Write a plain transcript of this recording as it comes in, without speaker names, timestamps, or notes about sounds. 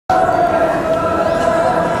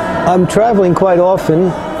I'm traveling quite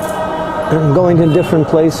often. I'm going to different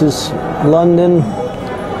places, London,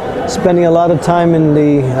 spending a lot of time in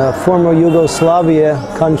the former Yugoslavia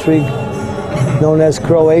country known as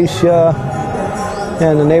Croatia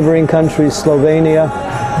and the neighboring country Slovenia.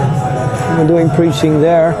 We're doing preaching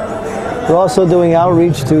there. We're also doing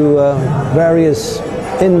outreach to various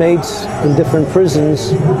inmates in different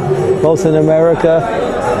prisons, both in America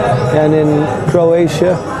and in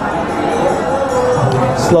Croatia,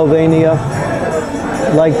 Slovenia,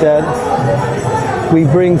 like that. We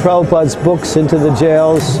bring Prabhupada's books into the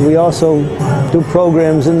jails. We also do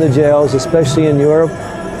programs in the jails, especially in Europe.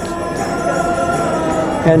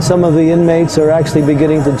 And some of the inmates are actually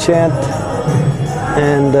beginning to chant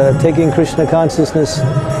and taking Krishna consciousness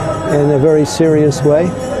in a very serious way.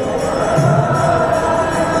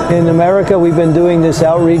 In America, we've been doing this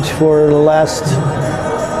outreach for the last,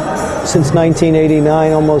 since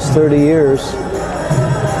 1989, almost 30 years.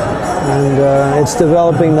 And it's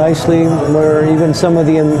developing nicely, where even some of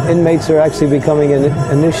the inmates are actually becoming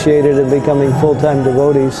initiated and becoming full-time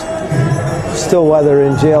devotees. Still, while they're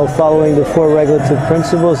in jail, following the 4 regulative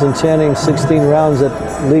principles and chanting 16 rounds at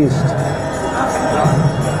least.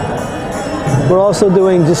 We're also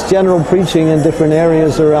doing just general preaching in different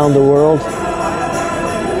areas around the world,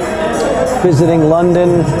 visiting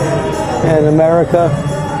London and America,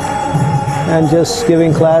 and just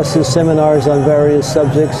giving classes, seminars on various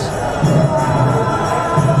subjects.